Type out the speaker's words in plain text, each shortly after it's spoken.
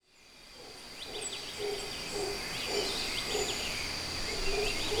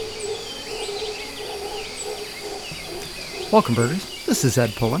Welcome, birders. This is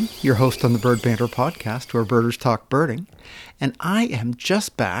Ed Pullen, your host on the Bird Banter podcast, where birders talk birding. And I am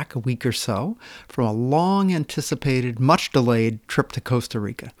just back a week or so from a long-anticipated, much-delayed trip to Costa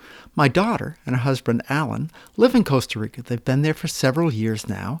Rica. My daughter and her husband, Alan, live in Costa Rica. They've been there for several years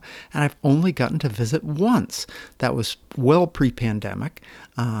now, and I've only gotten to visit once. That was well pre-pandemic,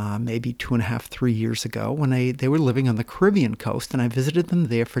 maybe 2.5, 3 years ago, when they were living on the Caribbean coast, and I visited them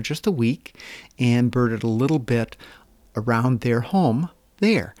there for just a week and birded a little bit around their home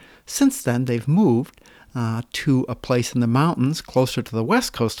there. Since then, they've moved to a place in the mountains closer to the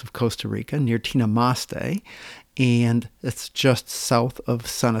west coast of Costa Rica near Tinamaste, and it's just south of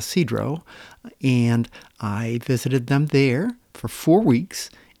San Isidro. And I visited them there for 4 weeks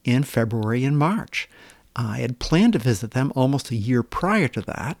in February and March. I had planned to visit them almost a year prior to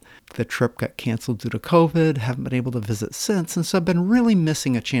that. The trip got canceled due to COVID, haven't been able to visit since, and so I've been really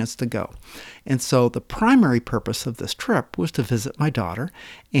missing a chance to go. And so the primary purpose of this trip was to visit my daughter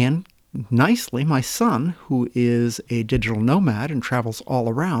and nicely, my son, who is a digital nomad and travels all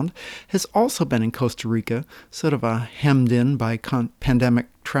around, has also been in Costa Rica, sort of hemmed in by pandemic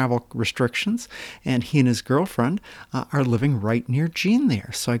travel restrictions, and he and his girlfriend are living right near Jean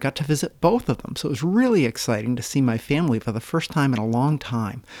there. So I got to visit both of them. So it was really exciting to see my family for the first time in a long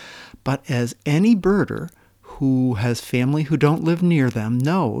time. But as any birder who has family who don't live near them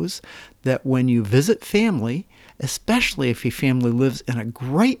knows, that when you visit family, especially if your family lives in a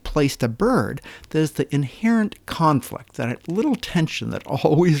great place to bird, there's the inherent conflict, that little tension that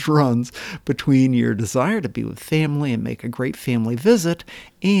always runs between your desire to be with family and make a great family visit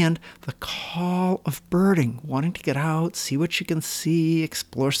and the call of birding, wanting to get out, see what you can see,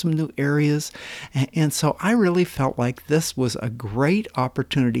 explore some new areas. And so I really felt like this was a great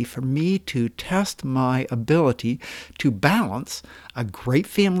opportunity for me to test my ability to balance a great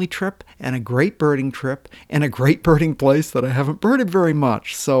family trip and a great birding trip and a great birding place that I haven't birded very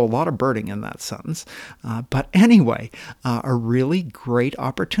much. So a lot of birding in that sentence. But anyway, a really great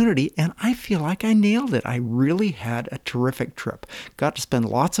opportunity, and I feel like I nailed it. I really had a terrific trip. Got to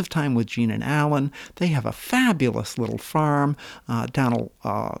spend lots of time with Jean and Alan. They have a fabulous little farm down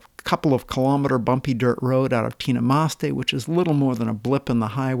a couple of kilometer bumpy dirt road out of Tinamaste, which is little more than a blip in the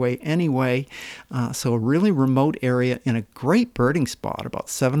highway anyway. So a really remote area in a great birding spot, about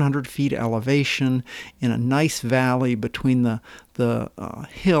 700 feet elevation, in a nice valley between the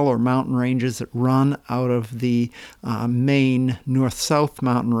hill or mountain ranges that run out of the main north-south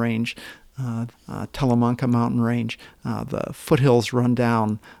mountain range, Talamanca mountain range. The foothills run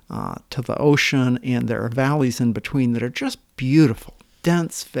down to the ocean, and there are valleys in between that are just beautiful.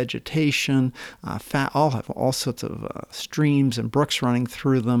 Dense vegetation, all have all sorts of streams and brooks running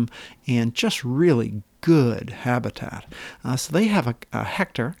through them, and just really good habitat. So they have a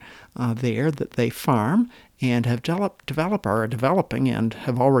hectare there that they farm and have are developing and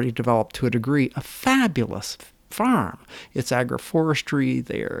have already developed to a degree a fabulous farm. It's agroforestry.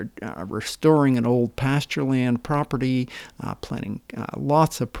 They are restoring an old pasture land property, planting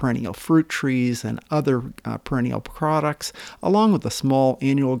lots of perennial fruit trees and other perennial products, along with a small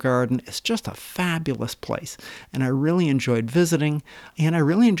annual garden. It's just a fabulous place, and I really enjoyed visiting, and I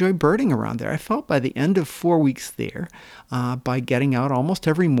really enjoyed birding around there. I felt by the end of 4 weeks there, by getting out almost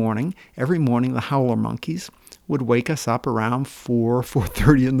every morning the howler monkeys would wake us up around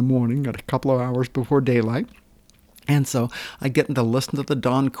 4:30 in the morning, at a couple of hours before daylight. And so I get to listen to the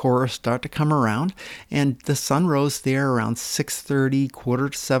dawn chorus start to come around, and the sun rose there around 6:30,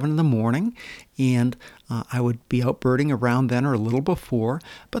 6:45 in the morning, and I would be out birding around then or a little before,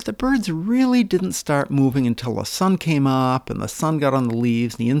 but the birds really didn't start moving until the sun came up and the sun got on the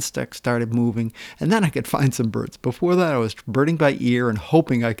leaves and the insects started moving, and then I could find some birds. Before that, I was birding by ear and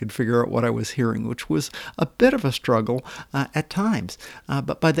hoping I could figure out what I was hearing, which was a bit of a struggle at times.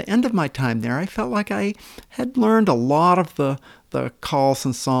 But by the end of my time there, I felt like I had learned a lot of the calls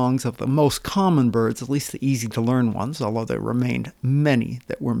and songs of the most common birds, at least the easy-to-learn ones, although there remained many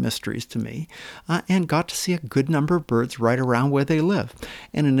that were mysteries to me, and got to see a good number of birds right around where they live.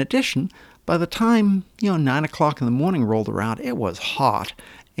 And in addition, by the time 9 o'clock in the morning rolled around, it was hot,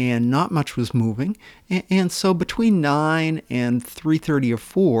 and not much was moving. And so between 9 and 3:30 or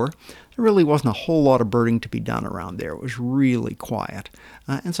 4, there really wasn't a whole lot of birding to be done around there. It was really quiet.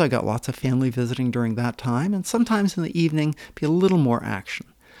 And so I got lots of family visiting during that time, and sometimes in the evening, be a little more action.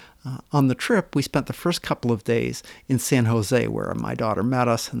 On the trip, we spent the first couple of days in San Jose, where my daughter met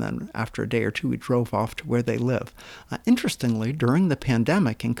us, and then after a day or two, we drove off to where they live. Interestingly, during the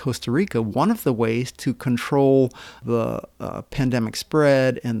pandemic in Costa Rica, one of the ways to control the pandemic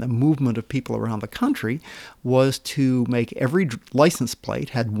spread and the movement of people around the country was to make every license plate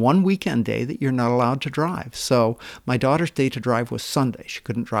had one weekend day that you're not allowed to drive. So my daughter's day to drive was Sunday. She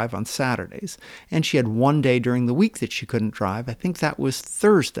couldn't drive on Saturdays. And she had one day during the week that she couldn't drive. I think that was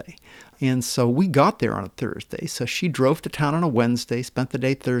Thursday. And so we got there on a Thursday. So she drove to town on a Wednesday, spent the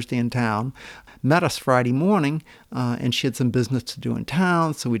day Thursday in town, met us Friday morning, and she had some business to do in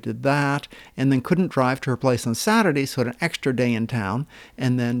town, so we did that, and then couldn't drive to her place on Saturday, so had an extra day in town,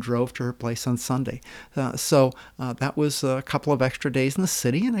 and then drove to her place on Sunday. So that was a couple of extra days in the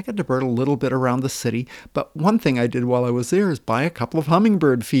city, and I got to bird a little bit around the city. But one thing I did while I was there is buy a couple of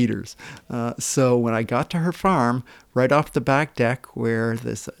hummingbird feeders. So when I got to her farm, right off the back deck where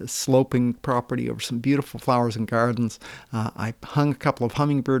there's a sloping property over some beautiful flowers and gardens, I hung a couple of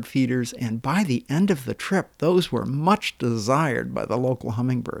hummingbird feeders, and by the end of the trip, those were much desired by the local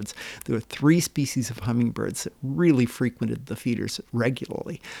hummingbirds. There were 3 species of hummingbirds that really frequented the feeders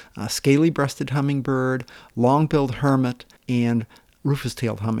regularly. Scaly-breasted hummingbird, long-billed hermit, and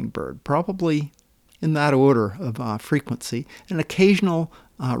rufous-tailed hummingbird, probably in that order of frequency. An occasional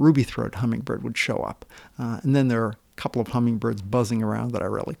ruby-throated hummingbird would show up. And then there are a couple of hummingbirds buzzing around that I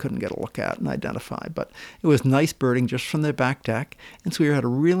really couldn't get a look at and identify. But it was nice birding just from their back deck, and so we had a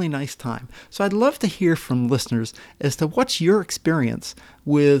really nice time. So I'd love to hear from listeners as to what's your experience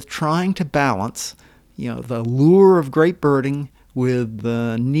with trying to balance, the lure of great birding with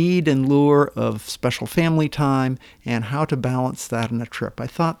the need and lure of special family time, and how to balance that in a trip. I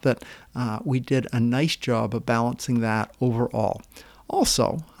thought that we did a nice job of balancing that overall.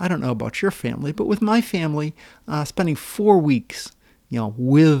 Also, I don't know about your family, but with my family, spending 4 weeks,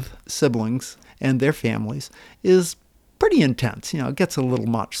 with siblings and their families is pretty intense. It gets a little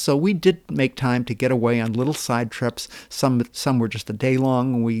much. So we did make time to get away on little side trips. Some were just a day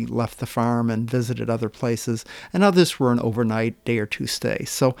long when we left the farm and visited other places, and others were an overnight, day or two stay.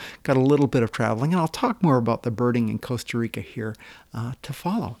 So got a little bit of traveling, and I'll talk more about the birding in Costa Rica here to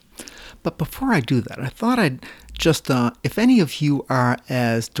follow. But before I do that, I thought I'd just, if any of you are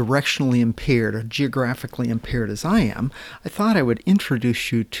as directionally impaired or geographically impaired as I am, I thought I would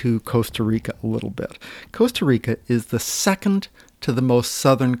introduce you to Costa Rica a little bit. Costa Rica is the second to the most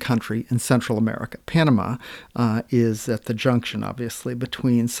southern country in Central America. Panama is at the junction, obviously,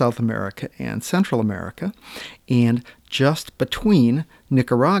 between South America and Central America, and just between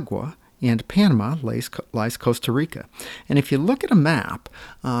Nicaragua and Panama lies Costa Rica. And if you look at a map,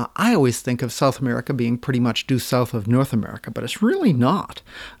 I always think of South America being pretty much due south of North America, but it's really not.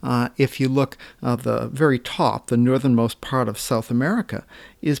 If you look at the very top, the northernmost part of South America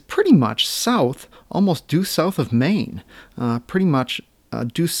is pretty much south, almost due south of Maine, pretty much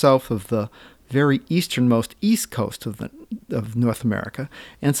due south of the very easternmost east coast of North America,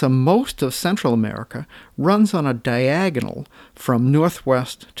 and so most of Central America runs on a diagonal from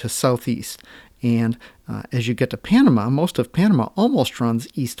northwest to southeast. And as you get to Panama, most of Panama almost runs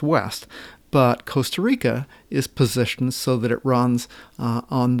east-west, but Costa Rica is positioned so that it runs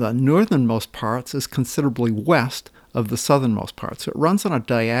on the northernmost parts is considerably west of the southernmost part. So it runs on a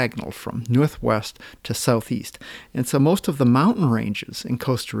diagonal from northwest to southeast. And so most of the mountain ranges in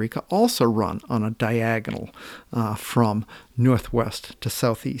Costa Rica also run on a diagonal from northwest to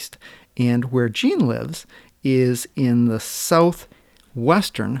southeast. And where Jean lives is in the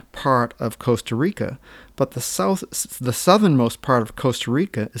southwestern part of Costa Rica, but the southernmost part of Costa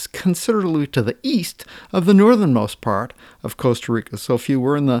Rica is considerably to the east of the northernmost part of Costa Rica. So if you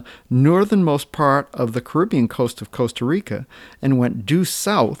were in the northernmost part of the Caribbean coast of Costa Rica and went due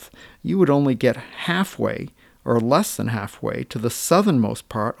south, you would only get halfway or less than halfway to the southernmost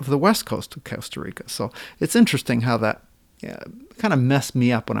part of the west coast of Costa Rica. So it's interesting how that kind of messed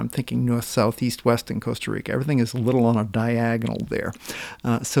me up when I'm thinking north, south, east, west in Costa Rica. Everything is a little on a diagonal there.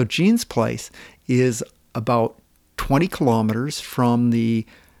 So Jean's place is about 20 kilometers from the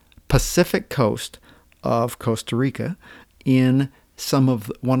Pacific coast of Costa Rica in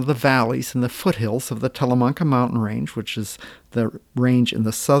one of the valleys in the foothills of the Talamanca mountain range, which is the range in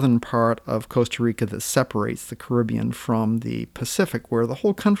the southern part of Costa Rica that separates the Caribbean from the Pacific, where the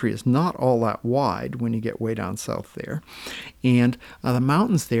whole country is not all that wide when you get way down south there. And the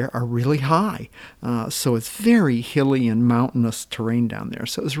mountains there are really high, so it's very hilly and mountainous terrain down there.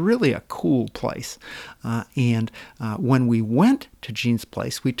 So it's really a cool place. And when we went to Jean's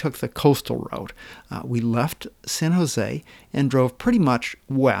place, we took the coastal route. We left San Jose and drove pretty much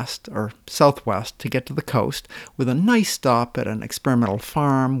west or southwest to get to the coast, with a nice stop at an experimental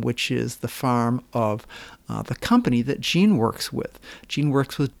farm, which is the farm of the company that Gene works with. Gene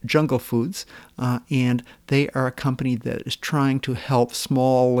works with Jungle Foods, and they are a company that is trying to help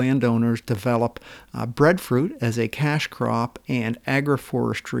small landowners develop breadfruit as a cash crop and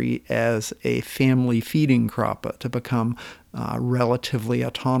agroforestry as a family feeding crop to become relatively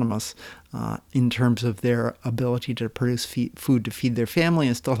autonomous in terms of their ability to produce food to feed their family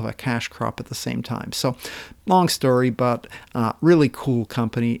and still have a cash crop at the same time. So, long story, but really cool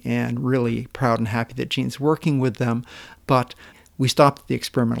company, and really proud and happy that Gene's working with them. But we stopped at the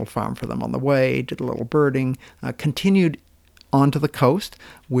experimental farm for them on the way, did a little birding, continued onto the coast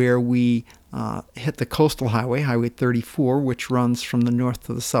where we hit the coastal highway, Highway 34, which runs from the north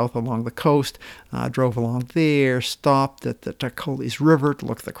to the south along the coast. Drove along there, stopped at the Tacoles River to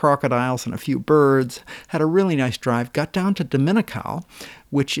look at the crocodiles and a few birds. Had a really nice drive. Got down to Dominical,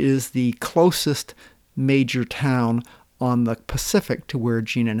 which is the closest major town on the Pacific to where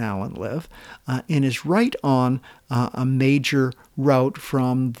Gene and Alan live, and is right on a major route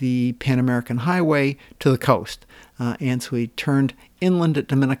from the Pan American Highway to the coast. And so we turned inland at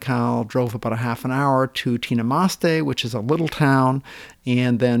Dominical, drove about a half an hour to Tinamaste, which is a little town,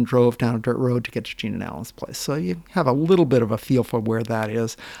 and then drove down a dirt road to get to Gene and Alan's place. So you have a little bit of a feel for where that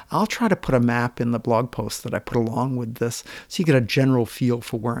is. I'll try to put a map in the blog post that I put along with this so you get a general feel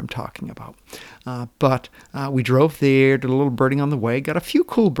for where I'm talking about. But we drove there, did a little birding on the way, got a few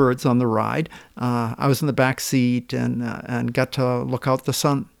cool birds on the ride. I was in the back seat and got to look out the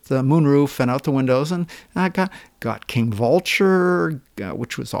moonroof and out the windows, and I got king vulture,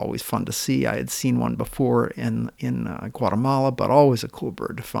 which was always fun to see. I had seen one before in Guatemala, but always a cool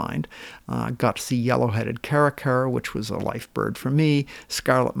bird to find. Got to see yellow-headed caracara, which was a life bird for me.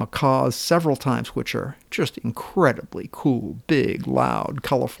 Scarlet macaws several times, which are just incredibly cool, big, loud,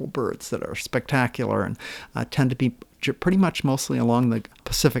 colorful birds that are spectacular and tend to be pretty much mostly along the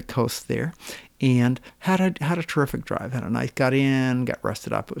Pacific coast there. And had a terrific drive. Got in, got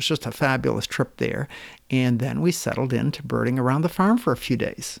rested up. It was just a fabulous trip there. And then we settled into birding around the farm for a few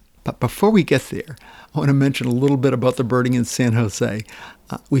days. But before we get there, I want to mention a little bit about the birding in San Jose.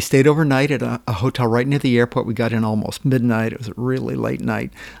 We stayed overnight at a hotel right near the airport. We got in almost midnight. It was a really late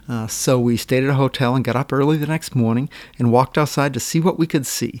night. So we stayed at a hotel and got up early the next morning and walked outside to see what we could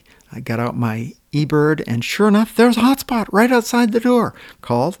see. I got out my eBird, and sure enough, there's a hotspot right outside the door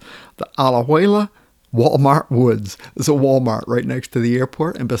called the Alajuela Walmart Woods. There's a Walmart right next to the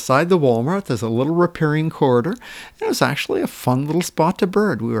airport, and beside the Walmart, there's a little riparian corridor. And it was actually a fun little spot to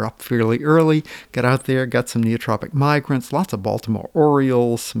bird. We were up fairly early, got out there, got some neotropic migrants, lots of Baltimore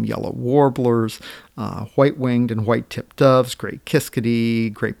orioles, some yellow warblers, white-winged and white-tipped doves, great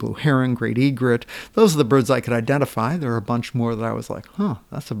kiskadee, great blue heron, great egret. Those are the birds I could identify. There are a bunch more that I was like,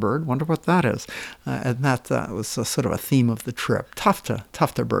 that's a bird. Wonder what that is. And that was sort of a theme of the trip. Tough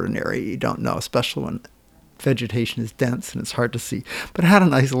to bird an area you don't know, especially when vegetation is dense and it's hard to see. But I had a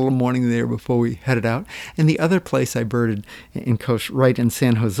nice little morning there before we headed out. And the other place I birded right in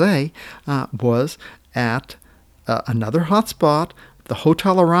San Jose was at another hotspot, the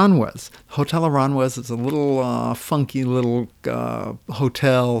Hotel Aranjuez. Hotel Aranjuez is a little funky little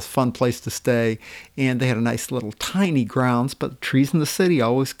hotel, fun place to stay, and they had a nice little tiny grounds, but trees in the city,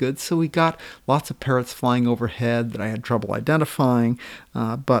 always good. So we got lots of parrots flying overhead that I had trouble identifying,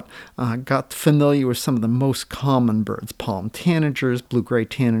 but got familiar with some of the most common birds. Palm tanagers, blue-gray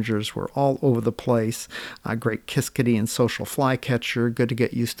tanagers were all over the place. Great kiskadee and social flycatcher. Good to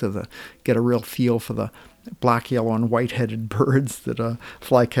get used to get a real feel for the black, yellow, and white-headed birds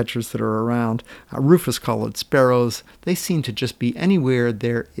flycatchers that are around. Rufous-collared sparrows, they seem to just be anywhere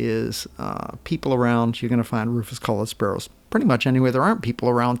there is people around, you're going to find rufous-collared sparrows. Pretty much anywhere there aren't people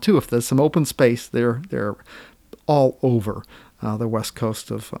around, too. If there's some open space, they're all over the west coast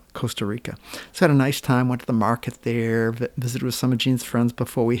of Costa Rica. So had a nice time, went to the market there, visited with some of Gene's friends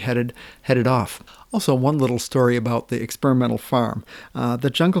before we headed off. Also, one little story about the experimental farm. The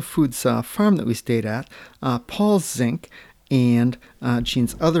Jungle Foods farm that we stayed at, Paul Zink and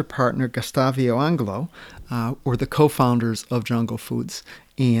Gene's other partner, Gustavio Anglo, were the co-founders of Jungle Foods.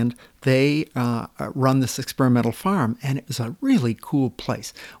 And they run this experimental farm, and it was a really cool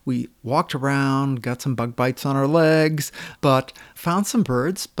place. We walked around, got some bug bites on our legs, but found some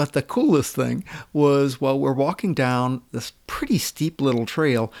birds. But the coolest thing was, we're walking down this pretty steep little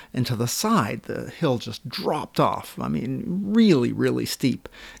trail, and to the side, the hill just dropped off. I mean, really, really steep.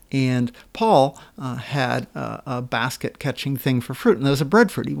 And Paul had a basket catching thing for fruit, and there was a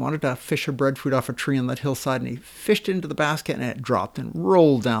breadfruit. He wanted to fish a breadfruit off a tree on that hillside, and he fished it into the basket, and it dropped and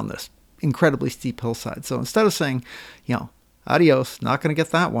rolled down this incredibly steep hillside. So instead of saying, Adios, not going to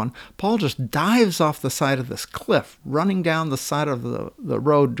get that one. Paul just dives off the side of this cliff, running down the side of the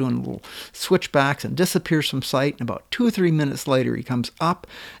road, doing little switchbacks, and disappears from sight. And about 2 or 3 minutes later, he comes up,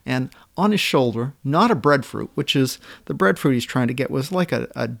 and on his shoulder, not a breadfruit, which is the breadfruit he's trying to get was like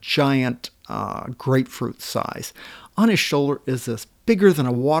a giant grapefruit size. On his shoulder is this bigger than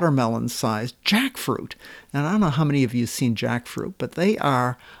a watermelon-sized jackfruit. And I don't know how many of you have seen jackfruit, but they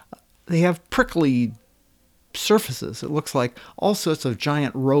have prickly surfaces. It looks like all sorts of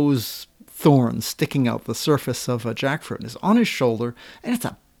giant rose thorns sticking out the surface of a jackfruit. It's on his shoulder, and it's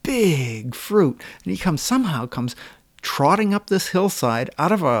a big fruit. And he somehow comes trotting up this hillside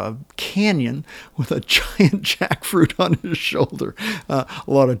out of a canyon with a giant jackfruit on his shoulder. A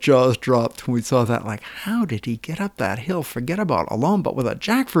lot of jaws dropped when we saw that. Like, how did he get up that hill? Forget about alone, but with a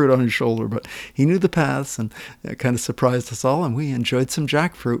jackfruit on his shoulder. But he knew the paths, and it kind of surprised us all, and we enjoyed some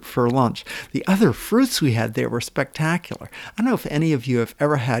jackfruit for lunch. The other fruits we had there were spectacular. I don't know if any of you have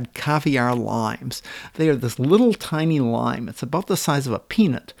ever had caviar limes. They are this little tiny lime. It's about the size of a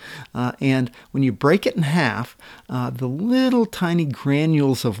peanut. And when you break it in half, the little tiny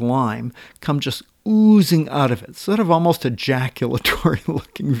granules of lime come just oozing out of it, sort of almost ejaculatory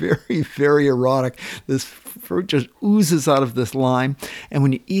looking, very, very erotic. This fruit just oozes out of this lime, and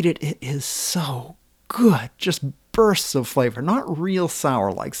when you eat it, it is so good, just bursts of flavor, not real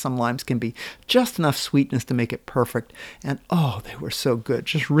sour like some limes can be, just enough sweetness to make it perfect. And oh, they were so good.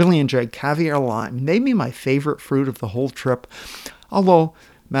 Just really enjoyed caviar lime. Maybe my favorite fruit of the whole trip, although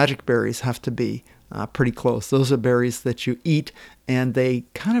magic berries have to be pretty close. Those are berries that you eat, and they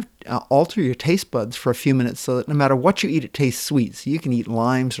kind of alter your taste buds for a few minutes so that no matter what you eat, it tastes sweet. So you can eat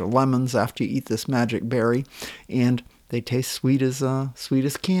limes or lemons after you eat this magic berry, and they taste sweet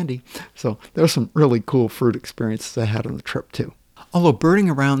as candy. So there's some really cool fruit experiences I had on the trip too. Although birding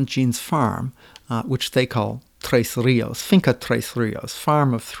around Gene's farm, which they call Tres Rios, Finca Tres Rios,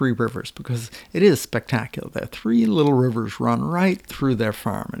 farm of 3 rivers, because it is spectacular. There are 3 little rivers run right through their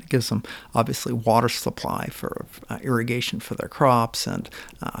farm, and it gives them obviously water supply for irrigation for their crops, and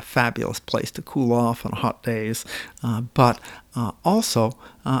a fabulous place to cool off on hot days, but also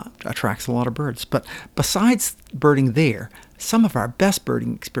attracts a lot of birds. But besides birding there, some of our best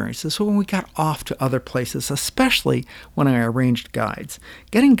birding experiences were when we got off to other places, especially when I arranged guides.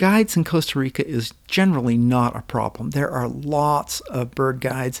 Getting guides in Costa Rica is generally not a problem. There are lots of bird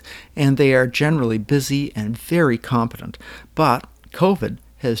guides, and they are generally busy and very competent. But COVID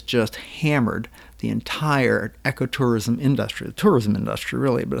has just hammered the entire ecotourism industry, the tourism industry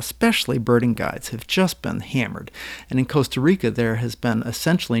really, but especially birding guides have just been hammered. And in Costa Rica, there has been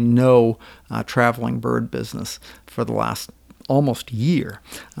essentially no traveling bird business for the last almost year.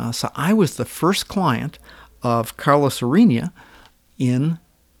 So I was the first client of Carlos Ureña in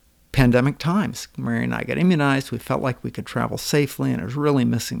pandemic times. Mary and I got immunized. We felt like we could travel safely, and I was really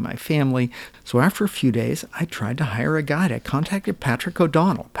missing my family. So after a few days, I tried to hire a guide. I contacted Patrick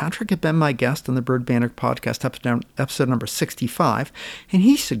O'Donnell. Patrick had been my guest on the Bird Banter podcast, episode number 65, and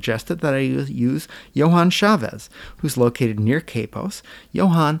he suggested that I use Johan Chavez, who's located near Quepos.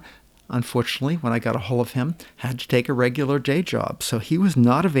 Johan, unfortunately, when I got a hold of him, had to take a regular day job, so he was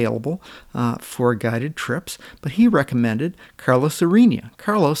not available for guided trips, but he recommended Carlos Ureña.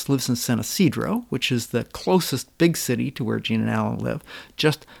 Carlos lives in San Isidro, which is the closest big city to where Gene and Alan live,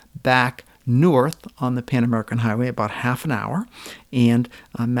 just back north on the Pan American Highway, about half an hour, and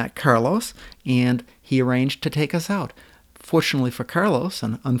I met Carlos, and he arranged to take us out. Fortunately for Carlos,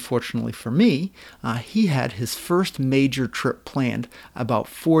 and unfortunately for me, he had his first major trip planned about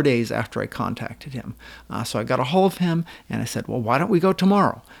 4 days after I contacted him. So I got a hold of him, and I said, well, why don't we go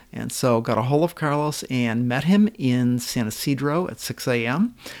tomorrow? And so got a hold of Carlos and met him in San Isidro at 6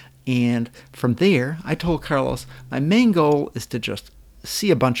 a.m. And from there, I told Carlos, my main goal is to just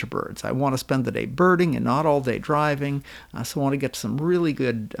see a bunch of birds. I want to spend the day birding and not all day driving, so I want to get some really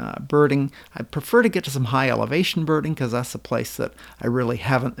good birding. I prefer to get to some high elevation birding because that's a place that I really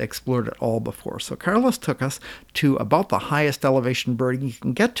haven't explored at all before. So Carlos took us to about the highest elevation birding you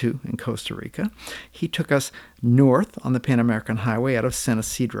can get to in Costa Rica. He took us north on the Pan American Highway out of San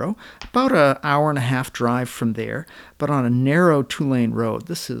Isidro, about an hour and a half drive from there, but on a narrow 2-lane road.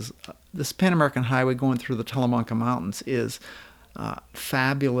 This Pan American Highway going through the Talamanca Mountains is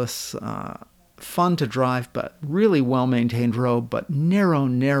fabulous, fun to drive, but really well-maintained road, but narrow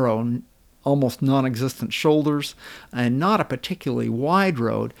almost non-existent shoulders, and not a particularly wide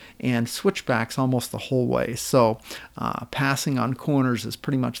road, and switchbacks almost the whole way. So passing on corners is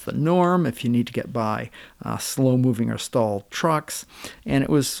pretty much the norm if you need to get by slow-moving or stalled trucks. And it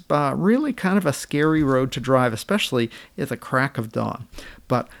was really kind of a scary road to drive, especially at the crack of dawn.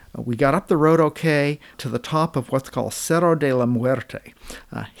 But we got up the road okay to the top of what's called Cerro de la Muerte,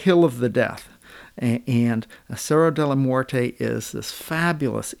 Hill of the Death. And Cerro de la Muerte is this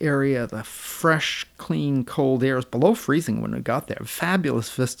fabulous area. The fresh, clean, cold air is below freezing when we got there. Fabulous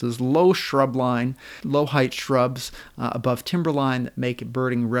vistas, low shrub line, low height shrubs above timberline that make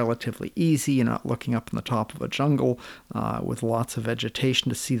birding relatively easy. You're not looking up in the top of a jungle with lots of vegetation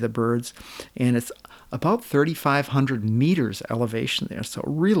to see the birds. And it's about 3,500 meters elevation there, so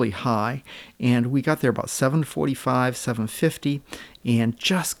really high. And we got there about 7:45, 7:50, and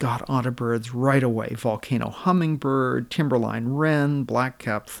just got onto birds right away. Volcano hummingbird, timberline wren,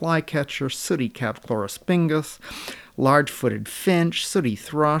 black-capped flycatcher, sooty-capped chloraspingus, large-footed finch, sooty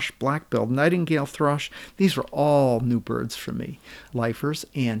thrush, black-billed nightingale thrush. These were all new birds for me, lifers,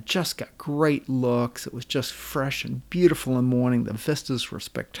 and just got great looks. It was just fresh and beautiful in the morning. The vistas were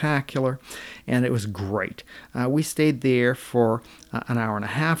spectacular, and it was great. We stayed there for an hour and a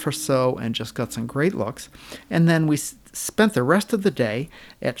half or so and just got some great looks. And then we spent the rest of the day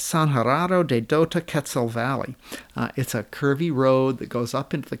at San Gerardo de Dota Quetzal Valley. It's a curvy road that goes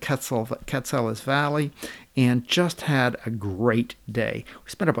up into the Quetzales Valley, and just had a great day. We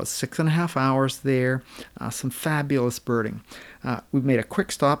spent about 6.5 hours there, some fabulous birding. We made a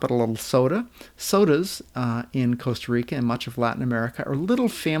quick stop at a little soda. Sodas in Costa Rica and much of Latin America are little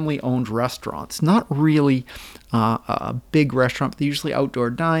family-owned restaurants, not really a big restaurant. They're usually outdoor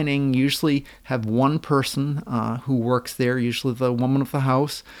dining, usually have one person who works there, usually the woman of the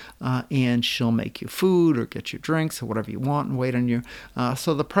house, and she'll make you food or get you drinks or whatever you want and wait on you.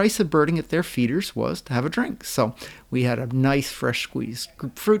 So the price of birding at their feeders was to have a drink. So we had a nice fresh squeezed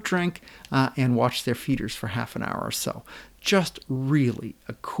fruit drink and watched their feeders for half an hour or so. Just really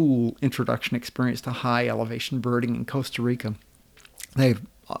a cool introduction experience to high elevation birding in Costa Rica. They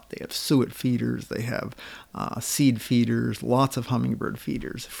have suet feeders, they have seed feeders, lots of hummingbird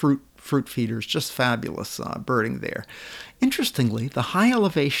feeders, fruit feeders, just fabulous birding there. Interestingly, the high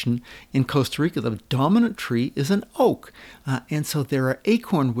elevation in Costa Rica, the dominant tree is an oak, and so there are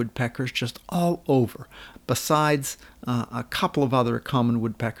acorn woodpeckers just all over. Besides a couple of other common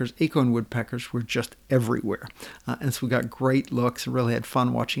woodpeckers, acorn woodpeckers were just everywhere. And so we got great looks and really had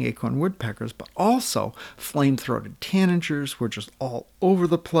fun watching acorn woodpeckers, but also flame-throated tanagers were just all over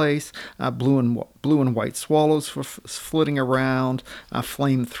the place. Blue and white swallows were flitting around.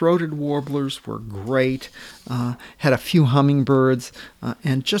 Flame-throated warblers were great. Had a few hummingbirds,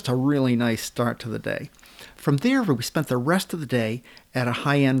 and just a really nice start to the day. From there, we spent the rest of the day at a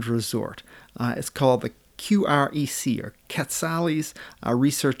high-end resort. It's called the QREC, or Quetzales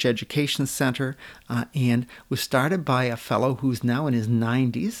Research Education Center, and was started by a fellow who's now in his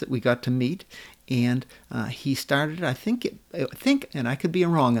 90s that we got to meet. And he started, I think, and I could be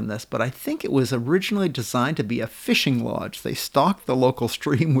wrong on this, but I think it was originally designed to be a fishing lodge. They stocked the local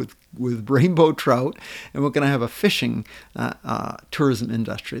stream with rainbow trout, and we're going to have a fishing tourism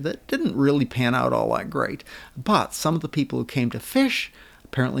industry that didn't really pan out all that great. But some of the people who came to fish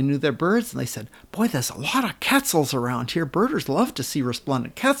apparently knew their birds, and they said, boy, there's a lot of quetzals around here. Birders love to see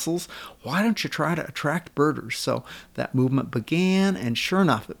resplendent quetzals. Why don't you try to attract birders? So that movement began, and sure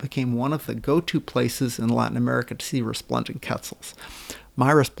enough, it became one of the go-to places in Latin America to see resplendent quetzals.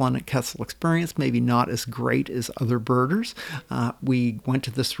 My resplendent quetzal experience maybe not as great as other birders. We went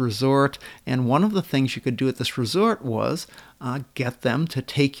to this resort, and one of the things you could do at this resort was get them to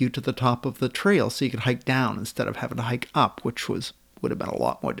take you to the top of the trail so you could hike down instead of having to hike up, which would have been a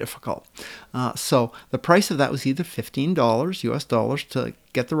lot more difficult. So the price of that was either $15 US dollars to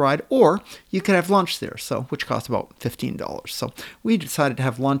get the ride, or you could have lunch there, which cost about $15. So we decided to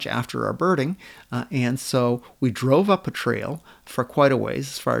have lunch after our birding, and so we drove up a trail for quite a ways,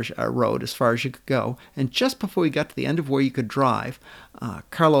 as far as a road, as far as you could go. And just before we got to the end of where you could drive,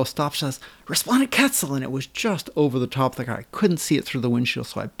 Carlo stops and says, "Resplendent quetzal," and it was just over the top of the car. I couldn't see it through the windshield,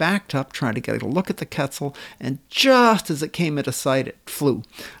 so I backed up trying to get a look at the quetzal, and just as it came into sight, it flew.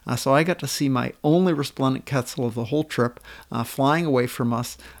 So I got to see my only resplendent quetzal of the whole trip flying away from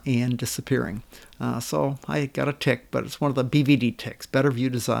us and disappearing. So I got a tick, but it's one of the BVD ticks, better view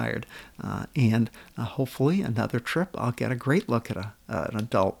desired. And hopefully another trip I'll get a great look at an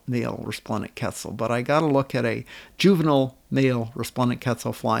adult male resplendent quetzal. But I got a look at a juvenile male resplendent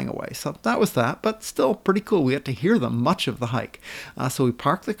quetzal flying away. So that was that, but still pretty cool. We got to hear them much of the hike. So we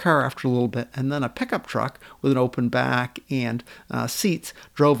parked the car after a little bit, and then a pickup truck with an open back and seats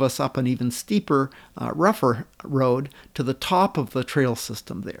drove us up an even steeper, rougher road to the top of the trail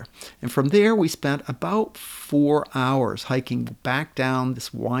system there. And from there, we spent about 4 hours hiking back down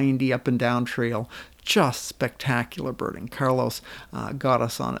this windy up and down trail. Just spectacular birding. Carlos got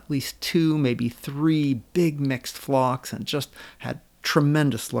us on at least 2, maybe 3 big mixed flocks and just had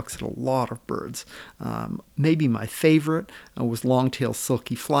tremendous looks at a lot of birds. Maybe my favorite was long-tailed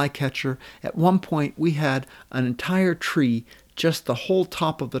silky flycatcher. At one point, we had an entire tree, just the whole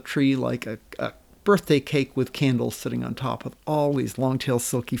top of the tree, like a birthday cake with candles sitting on top with all these long-tailed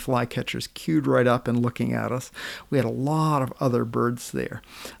silky flycatchers queued right up and looking at us. We had a lot of other birds there.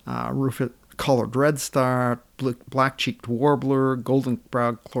 Collared redstart, black-cheeked warbler,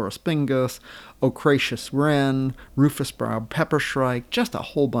 golden-browed chlorospingus, ochraceous wren, rufous-browed peppershrike, just a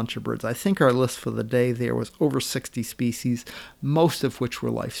whole bunch of birds. I think our list for the day there was over 60 species, most of which were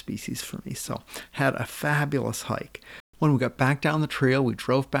life species for me. So had a fabulous hike. When we got back down the trail, we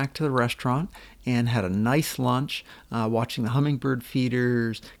drove back to the restaurant and had a nice lunch, watching the hummingbird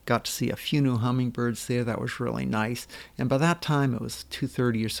feeders, got to see a few new hummingbirds there. That was really nice. And by that time, it was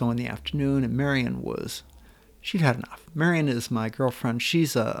 2:30 or so in the afternoon, and she'd had enough. Marion is my girlfriend.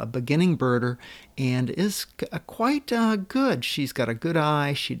 She's a beginning birder and is quite good. She's got a good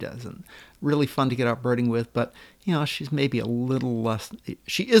eye. She doesn't really fun to get out birding with, but she's maybe a little less.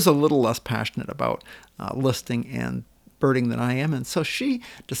 She is a little less passionate about listing and birding than I am, and so she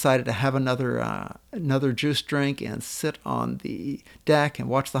decided to have another juice drink and sit on the deck and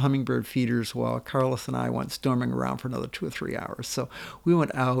watch the hummingbird feeders while Carlos and I went storming around for another 2 or 3 hours. So we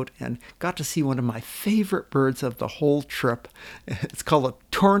went out and got to see one of my favorite birds of the whole trip. It's called a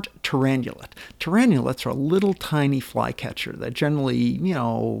torrent tyrannulet. Tyrannulets are a little tiny flycatcher. They're generally,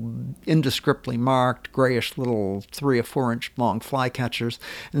 indescriptibly marked, grayish little 3 or 4 inch long flycatchers.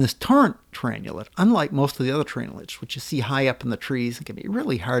 And this torrent tyrannulet, unlike most of the other tyrannulettes, which you see high up in the trees and can be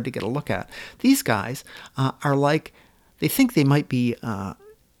really hard to get a look at, these guys are like, they think they might be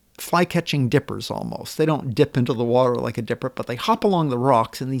fly-catching dippers almost. They don't dip into the water like a dipper, but they hop along the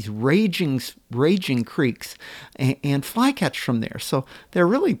rocks in these raging creeks and fly catch from there. So they're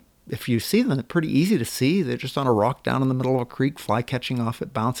really, if you see them, they're pretty easy to see. They're just on a rock down in the middle of a creek, fly catching off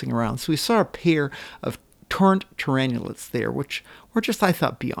it, bouncing around. So we saw a pair of torrent tyrannulets there, which were just, I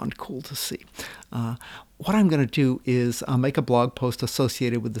thought, beyond cool to see. What I'm going to do is make a blog post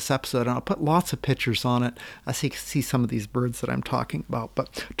associated with this episode, and I'll put lots of pictures on it so you can see some of these birds that I'm talking about.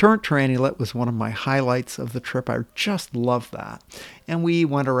 But torrent tyrannulet was one of my highlights of the trip. I just love that. And we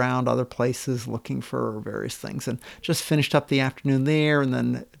went around other places looking for various things and just finished up the afternoon there and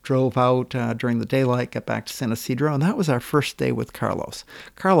then drove out during the daylight, got back to San Isidro, and that was our first day with Carlos.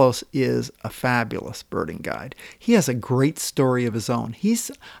 Carlos is a fabulous birding guide. He has a great story of his own. I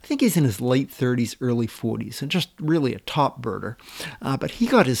think he's in his late 30s, early 40s, and just really a top birder. But he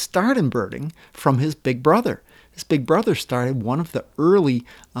got his start in birding from his big brother. His big brother started one of the early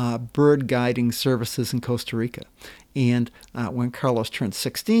bird guiding services in Costa Rica. And when Carlos turned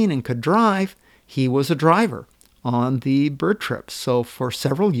 16 and could drive, he was a driver on the bird trips. So for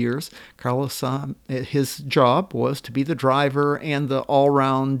several years, Carlos, his job was to be the driver and the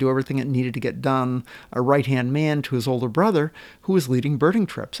all-round, do everything it needed to get done, a right-hand man to his older brother who was leading birding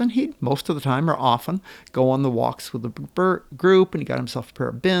trips. And he'd, most of the time or often, go on the walks with the group, and he got himself a pair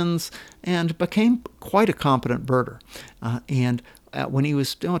of bins and became quite a competent birder. When he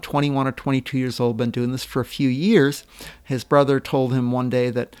was 21 or 22 years old, been doing this for a few years, his brother told him one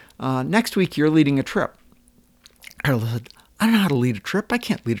day that next week you're leading a trip. Carlos said, I don't know how to lead a trip. I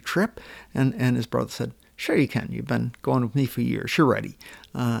can't lead a trip. And his brother said, sure you can. You've been going with me for years. You're ready.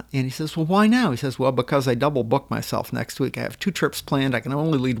 And he says, well, why now? He says, well, because I double booked myself next week. I have 2 trips planned. I can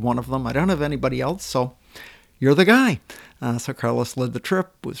only lead one of them. I don't have anybody else, so you're the guy. So Carlos led the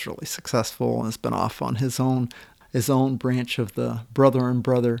trip, was really successful, and has been off on his own branch of the brother and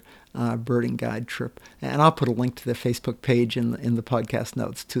brother birding guide trip. And I'll put a link to the Facebook page in the podcast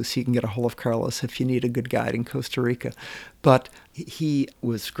notes too, so you can get a hold of Carlos if you need a good guide in Costa Rica. But he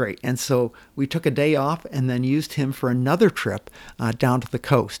was great. And so we took a day off and then used him for another trip down to the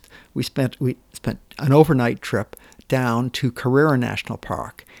coast. We spent an overnight trip down to Carrera National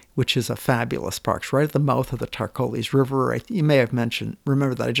Park, which is a fabulous park. It's right at the mouth of the Tarcoles River. You may have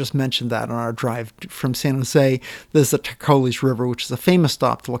remember that I just mentioned that on our drive from San Jose. There's the Tarcoles River, which is a famous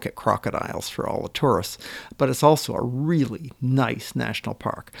stop to look at crocodiles for all the tourists, but it's also a really nice national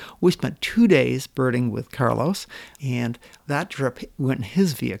park. We spent 2 days birding with Carlos, and that trip went in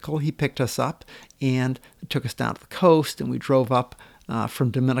his vehicle. He picked us up and took us down to the coast, and we drove up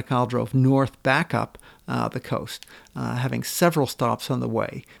from Dominical, drove north back up the coast, having several stops on the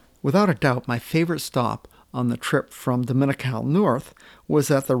way. Without a doubt, my favorite stop on the trip from Dominical north was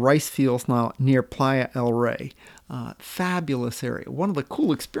at the rice fields now near Playa El Rey. Fabulous area. One of the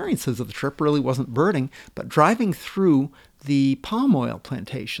cool experiences of the trip really wasn't birding, but driving through the palm oil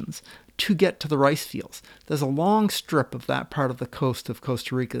plantations to get to the rice fields. There's a long strip of that part of the coast of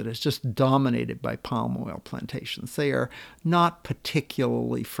Costa Rica that is just dominated by palm oil plantations. They are not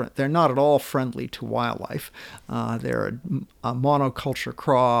particularly they're not at all friendly to wildlife. They're a monoculture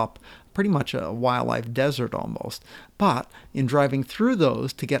crop, pretty much a wildlife desert almost. But in driving through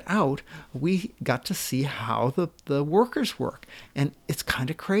those to get out, we got to see how the workers work. And it's kind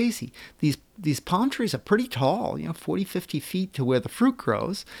of crazy. These palm trees are pretty tall, 40, 50 feet to where the fruit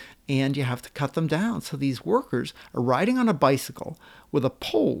grows, and you have to cut them down. So these workers are riding on a bicycle with a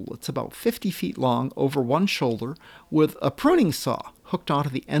pole that's about 50 feet long over one shoulder with a pruning saw hooked onto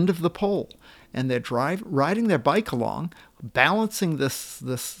the end of the pole. And they're riding their bike along, balancing this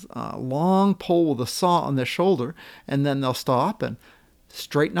long pole with a saw on their shoulder, and then they'll stop and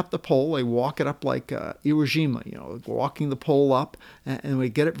straighten up the pole. They walk it up like Iwo walking the pole up, and we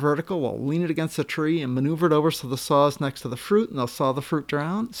get it vertical. We'll lean it against a tree and maneuver it over so the saw is next to the fruit, and they'll saw the fruit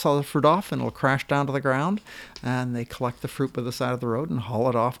off, and it'll crash down to the ground. And they collect the fruit by the side of the road and haul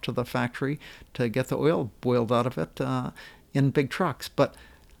it off to the factory to get the oil boiled out of it in big trucks. But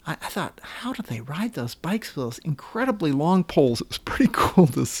I thought, how do they ride those bikes with those incredibly long poles? It was pretty cool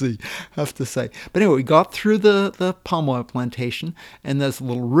to see, I have to say. But anyway, we got through the palm oil plantation, and there's a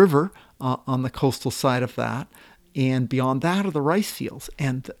little river on the coastal side of that. And beyond that are the rice fields.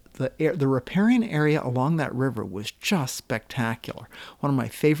 And the riparian area along that river was just spectacular. One of my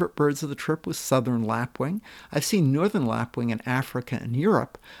favorite birds of the trip was southern lapwing. I've seen northern lapwing in Africa and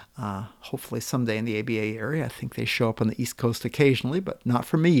Europe, hopefully someday in the ABA area. I think they show up on the East Coast occasionally, but not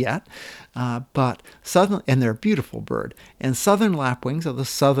for me yet. But and they're a beautiful bird. And southern lapwings are the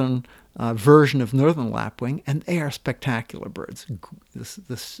southern version of northern lapwing, and they are spectacular birds.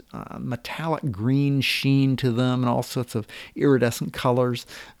 This metallic green sheen to them and all sorts of iridescent colors,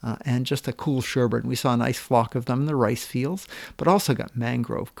 and just a cool shorebird. And we saw a nice flock of them in the rice fields, but also got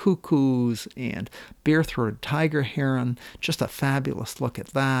mangrove cuckoos and bare-throated tiger heron. Just a fabulous look at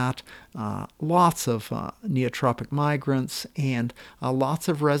that. Lots of neotropic migrants and lots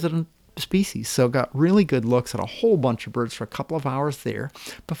of resident species. So got really good looks at a whole bunch of birds for a couple of hours there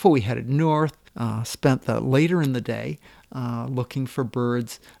before we headed north. Spent later in the day looking for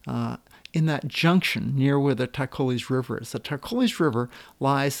birds in that junction near where the Tarcoles River is. The Tarcoles River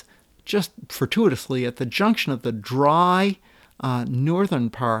lies just fortuitously at the junction of the dry northern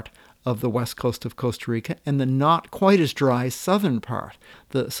part of the west coast of Costa Rica and the not quite as dry southern part.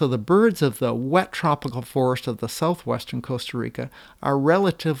 So the birds of the wet tropical forest of the southwestern Costa Rica are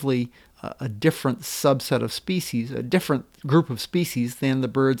relatively a different subset of species, a different group of species than the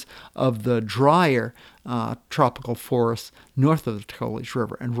birds of the drier tropical forests north of the Tarcoles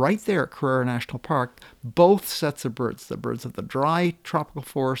River. And right there at Carrera National Park, both sets of birds, the birds of the dry tropical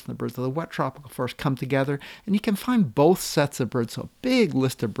forest and the birds of the wet tropical forest, come together, and you can find both sets of birds. So a big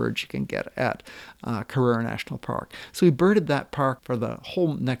list of birds you can get at Carrera National Park. So we birded that park for the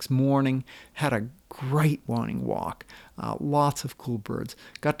whole next morning, had a great morning walk. Lots of cool birds.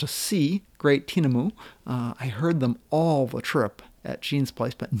 Got to see great tinamou. I heard them all the trip at Gene's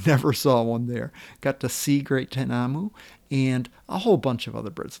place, but never saw one there. Got to see great tinamou and a whole bunch of other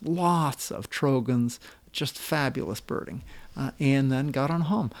birds. Lots of trogons, just fabulous birding. And then got on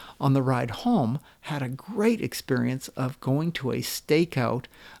home. On the ride home, had a great experience of going to a stakeout,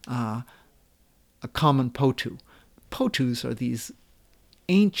 a common potu. Potus are these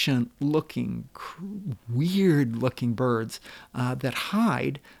ancient-looking, weird-looking birds that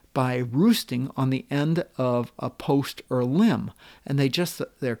hide by roosting on the end of a post or limb. And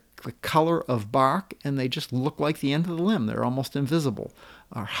they're the color of bark, and they just look like the end of the limb. They're almost invisible,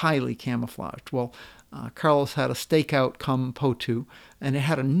 are highly camouflaged. Well, Carlos had a stakeout common potu, and it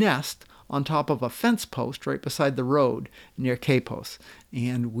had a nest on top of a fence post right beside the road near Quepos.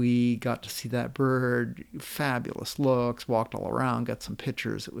 And we got to see that bird, fabulous looks, walked all around, got some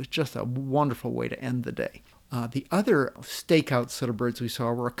pictures. It was just a wonderful way to end the day. The other stakeout sort of birds we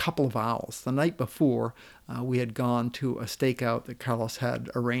saw were a couple of owls. The night before, we had gone to a stakeout that Carlos had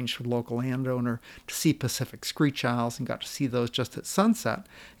arranged with a local landowner to see Pacific screech owls, and got to see those just at sunset.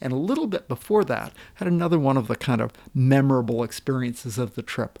 And a little bit before that, had another one of the kind of memorable experiences of the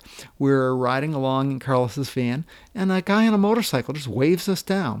trip. We're riding along in Carlos's van, and a guy on a motorcycle just waves us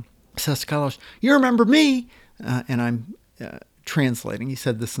down. Says to Carlos, "You remember me?" And I'm translating. He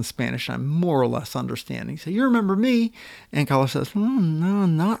said this in Spanish. I'm more or less understanding. He said, "You remember me?" And Carlos says, "No,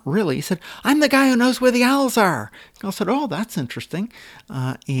 not really." He said, "I'm the guy who knows where the owls are." Carlos said, "Oh, that's interesting."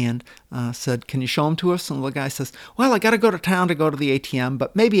 And said, "Can you show them to us?" And the guy says, "Well, I got to go to town to go to the ATM,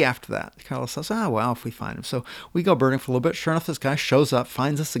 but maybe after that." Carlos says, "Well, if we find him." So we go birding for a little bit. Sure enough, this guy shows up,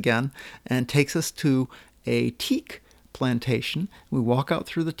 finds us again, and takes us to a teak plantation. We walk out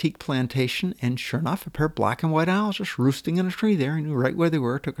through the teak plantation, and sure enough, a pair of black and white owls just roosting in a tree there. He knew right where they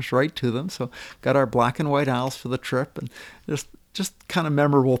were, took us right to them. So got our black and white owls for the trip, and just kind of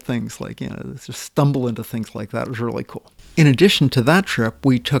memorable things like, just stumble into things like that. It was really cool. In addition to that trip,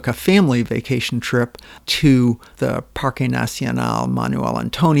 we took a family vacation trip to the Parque Nacional Manuel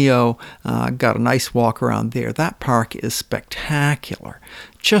Antonio, got a nice walk around there. That park is spectacular.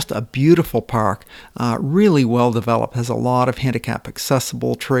 Just a beautiful park, really well developed, has a lot of handicap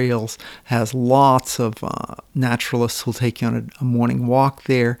accessible trails, has lots of naturalists who'll take you on a morning walk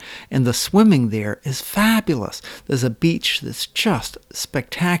there, and the swimming there is fabulous. There's a beach that's just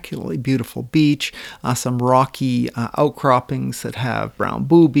spectacularly beautiful beach, some rocky outcroppings that have brown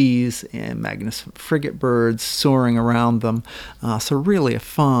boobies and magnificent frigate birds soaring around them, so really a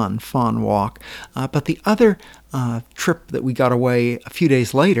fun walk. But the other trip that we got away a few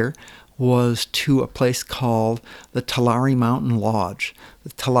days later was to a place called the Tulare Mountain Lodge. The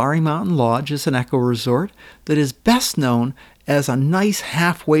Tulare Mountain Lodge is an eco resort that is best known as a nice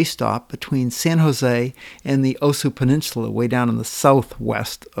halfway stop between San Jose and the Osu Peninsula, way down in the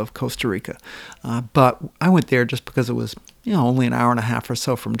southwest of Costa Rica. But I went there just because it was only an hour and a half or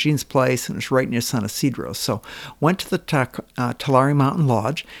so from Gene's place, and it's right near San Isidro. So went to the Tulare Mountain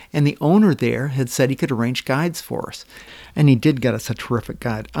Lodge, and the owner there had said he could arrange guides for us. And he did get us a terrific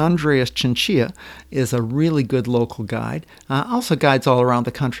guide. Andres Chinchilla is a really good local guide, also guides all around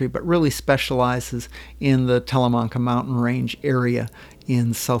the country, but really specializes in the Talamanca mountain range area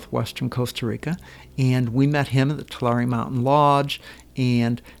in southwestern Costa Rica. And we met him at the Tulare Mountain Lodge,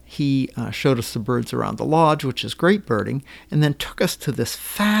 and he showed us the birds around the lodge, which is great birding, and then took us to this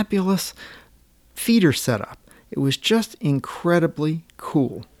fabulous feeder setup. It was just incredibly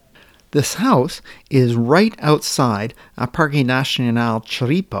cool. This house is right outside Parque Nacional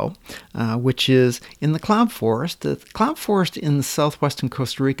Chirripó, which is in the cloud forest. The cloud forest in southwestern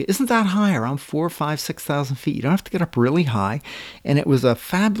Costa Rica isn't that high, around 4,000, 5,000, 6,000 feet. You don't have to get up really high. And it was a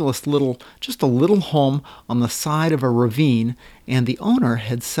fabulous little home on the side of a ravine. And the owner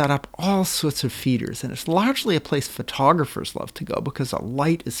had set up all sorts of feeders. And it's largely a place photographers love to go because the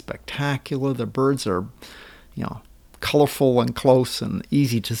light is spectacular. The birds are, colorful and close and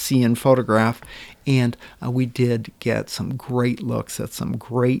easy to see and photograph. And we did get some great looks at some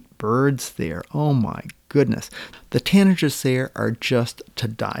great birds there. Oh my goodness. The tanagers there are just to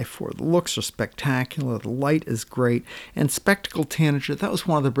die for. The looks are spectacular. The light is great. And spectacled tanager, that was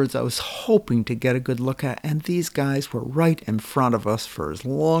one of the birds I was hoping to get a good look at. And these guys were right in front of us for as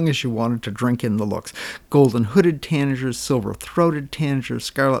long as you wanted to drink in the looks. Golden hooded tanagers, silver-throated tanagers,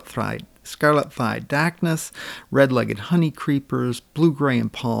 scarlet-thighed dacnus, red-legged honey creepers, blue-gray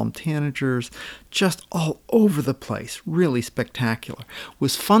and palm tanagers, just all over the place. Really spectacular. It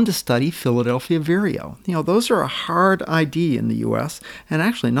was fun to study Philadelphia vireo. Those are a hard ID in the U.S., and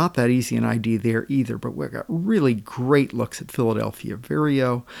actually not that easy an ID there either, but we got really great looks at Philadelphia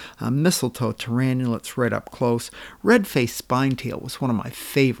vireo, mistletoe tyrannulates right up close. Red-faced spinetail was one of my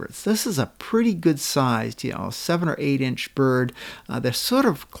favorites. This is a pretty good-sized, 7 or 8 inch bird. They're sort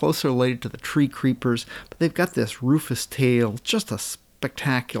of closer related to the tree creepers, but they've got this rufous tail, just a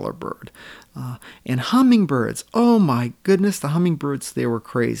spectacular bird. And hummingbirds, oh my goodness, the hummingbirds, they were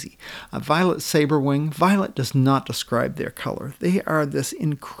crazy. Violet saberwing, violet does not describe their color. They are this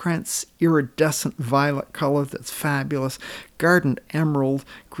intense, iridescent violet color that's fabulous. Garden emerald,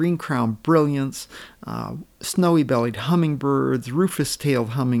 green-crowned brilliance, snowy-bellied hummingbirds, rufous-tailed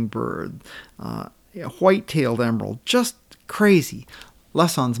hummingbird, white-tailed emerald, just crazy.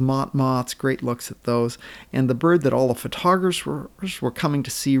 Lesson's mots, great looks at those. And the bird that all the photographers were coming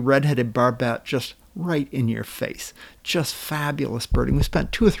to see, red-headed barbet, just right in your face. Just fabulous birding. We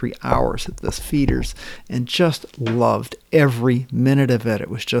spent 2 or 3 hours at this feeders and just loved every minute of it. It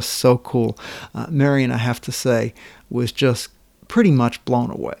was just so cool. Marion, I have to say, was just pretty much blown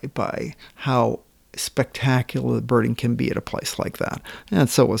away by how spectacular the birding can be at a place like that. And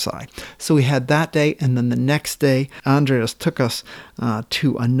so was I. So we had that day, and then the next day, Andreas took us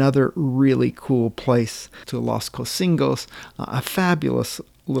to another really cool place, to Los Cocingos, a fabulous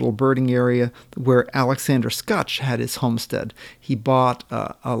little birding area where Alexander Scutch had his homestead. He bought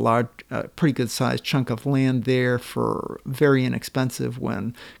a large, pretty good sized chunk of land there for very inexpensive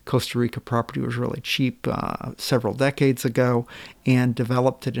when Costa Rica property was really cheap several decades ago, and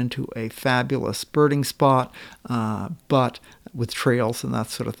developed it into a fabulous birding spot, but with trails and that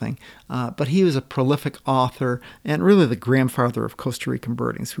sort of thing. But he was a prolific author and really the grandfather of Costa Rican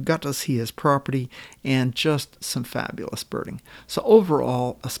birding. So we got to see his property and just some fabulous birding. So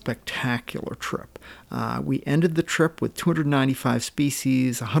overall, a spectacular trip. We ended the trip with 295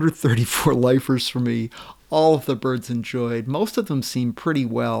 species, 134 lifers for me. All of the birds enjoyed. Most of them seemed pretty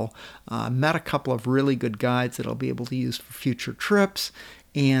well. Met a couple of really good guides that I'll be able to use for future trips,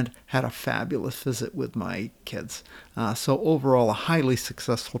 and had a fabulous visit with my kids. So overall, a highly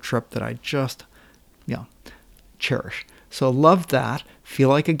successful trip that I just, cherish. So loved that. Feel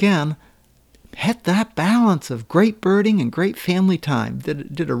like, again, hit that balance of great birding and great family time.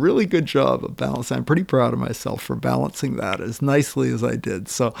 Did a really good job of balancing. I'm pretty proud of myself for balancing that as nicely as I did.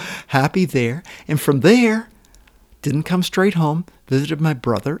 So happy there. And from there, didn't come straight home, visited my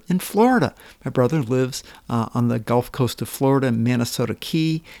brother in Florida. My brother lives on the Gulf Coast of Florida in Manasota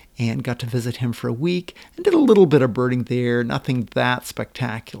Key, and got to visit him for a week and did a little bit of birding there, nothing that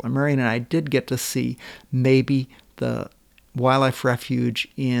spectacular. Marion and I did get to see maybe the wildlife refuge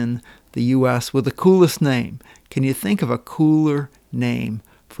in the U.S. with the coolest name. Can you think of a cooler name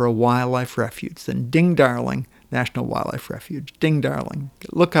for a wildlife refuge than Ding Darling National Wildlife Refuge? Ding Darling.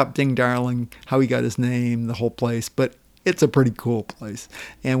 Look up Ding Darling, how he got his name, the whole place. But it's a pretty cool place.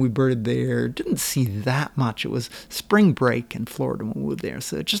 And we birded there. Didn't see that much. It was spring break in Florida when we were there.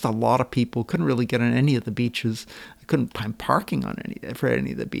 So just a lot of people. Couldn't really get on any of the beaches. I couldn't find parking on any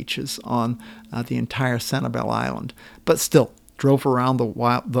of the beaches on the entire Sanibel Island. But still, drove around the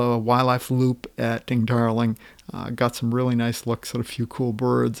wildlife loop at Ding Darling, got some really nice looks at a few cool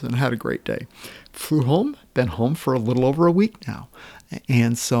birds, and had a great day. Flew home, been home for a little over a week now.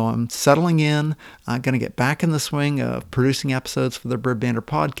 And so I'm settling in, going to get back in the swing of producing episodes for the Bird Bander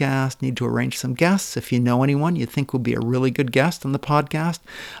podcast. Need to arrange some guests. If you know anyone you think will be a really good guest on the podcast,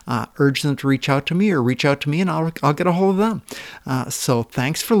 urge them to reach out to me, or reach out to me and I'll get a hold of them. So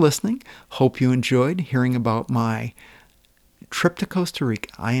thanks for listening. Hope you enjoyed hearing about my trip to Costa Rica.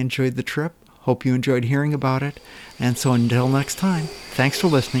 I enjoyed the trip. Hope you enjoyed hearing about it. And so until next time, thanks for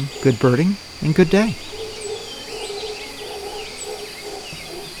listening. Good birding and good day.